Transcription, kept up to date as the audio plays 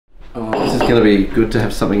is going to be good to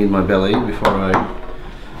have something in my belly before I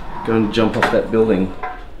go and jump off that building.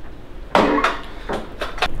 I'm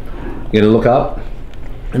going to look up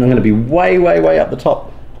and I'm going to be way, way, way up the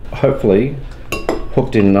top. Hopefully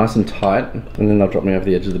hooked in nice and tight, and then they'll drop me over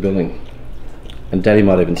the edge of the building. And Daddy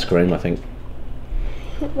might even scream, I think.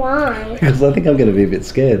 Why? Because I think I'm going to be a bit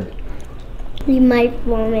scared. You might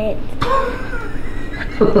vomit.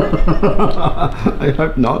 I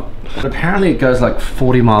hope not. But apparently it goes like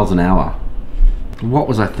 40 miles an hour. What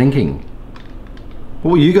was I thinking?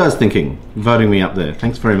 What were you guys thinking? Voting me up there.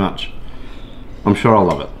 Thanks very much. I'm sure I'll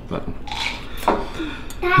love it. But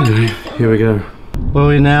anyway, here we go. Well,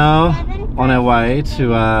 we're now on our way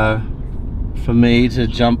to for me to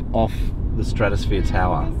jump off the Stratosphere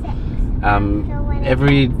Tower.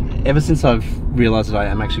 Ever since I've realised that I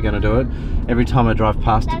am actually going to do it, every time I drive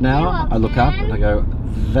past it now, I look up and I go,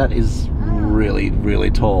 that is really,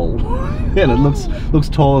 really tall. And it looks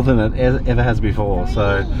taller than it ever has before.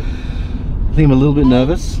 So I think I'm a little bit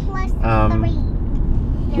nervous.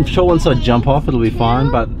 I'm sure once I jump off it'll be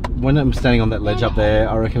fine, but when I'm standing on that ledge up there,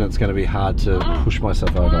 I reckon it's going to be hard to push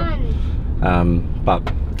myself over.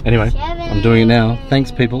 But anyway, I'm doing it now.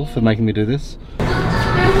 Thanks people for making me do this.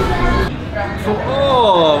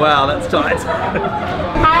 Oh wow, that's tight.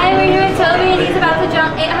 Hi, we're here with Toby and he's about to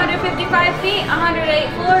jump 855 feet, 108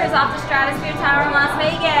 floors off the Stratosphere Tower in Las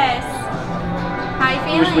Vegas. How are you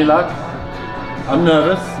feeling? Wish me luck. I'm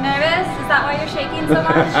nervous. Nervous? Is that why you're shaking so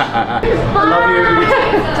much? I love you.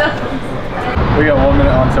 We got 1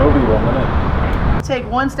 minute on Toby, 1 minute. Take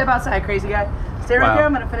one step outside, crazy guy. Stay right there,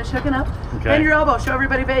 I'm gonna finish hooking up. Okay. Bend your elbow, show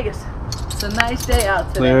everybody Vegas. It's a nice day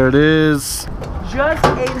out today. There it is. Just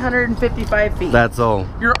 855 feet. That's all.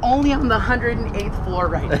 You're only on the 108th floor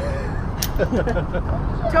right now.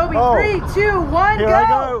 Toby, 3, 2, 1, Here go! I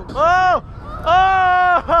go. Oh!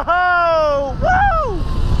 Oh!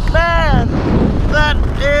 Woo! Man, that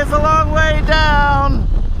is a long way down.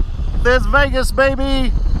 There's Vegas,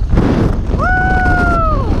 baby. Woo!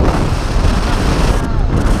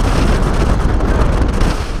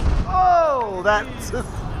 Oh, that's a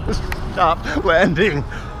sharp landing.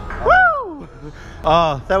 Woo!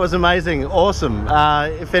 Oh, that was amazing. Awesome.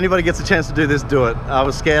 If anybody gets a chance to do this, do it. I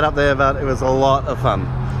was scared up there, but it was a lot of fun.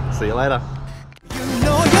 See you later. You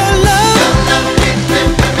know your love,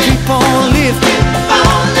 keep on lifting.